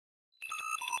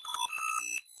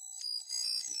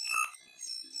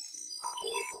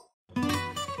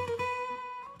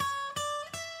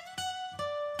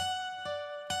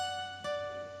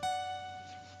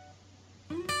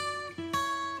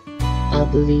I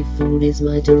believe food is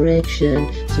my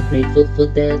direction, so grateful for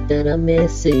that I'm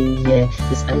missing, yeah.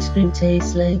 This ice cream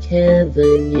tastes like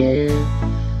heaven,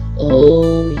 yeah.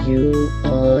 Oh, you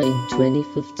are in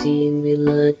 2015 we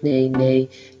learned nay.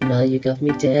 Now you got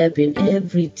me dabbing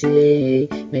every day,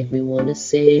 make me wanna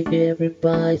save every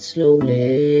bite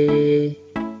slowly.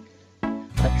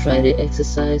 I try to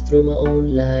exercise through my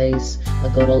own lies. I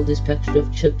got all this packet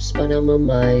of chips but I'm a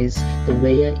mice. The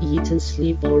way I eat and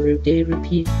sleep all day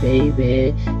repeat,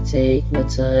 baby. Take my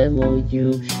time, oh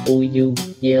you,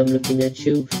 yeah, I'm looking at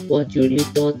you. What, you really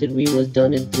thought that we was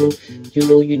done and through? You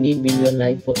know you need me in your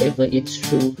life forever, it's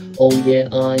true. Oh yeah,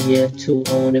 yeah too,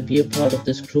 I wanna be a part of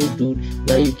this crew, dude.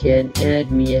 Now you can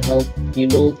add me a help, you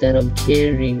know that I'm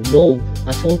caring. No,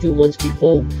 I told you once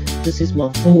before, this is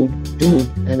my food, dude,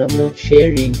 and I'm not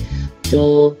sharing.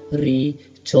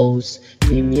 Doritos,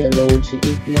 leave me alone to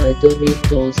eat my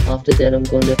Doritos. After that I'm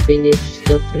gonna finish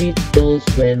the Fritos.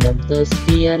 When I'm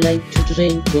thirsty I like to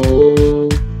drink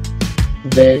Coke.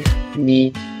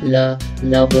 Vanilla,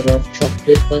 lover of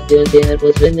chocolate, but the other day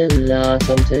was vanilla.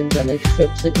 Sometimes I like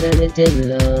strips of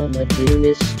granadilla. My dream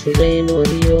is to rain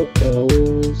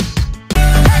Oreos.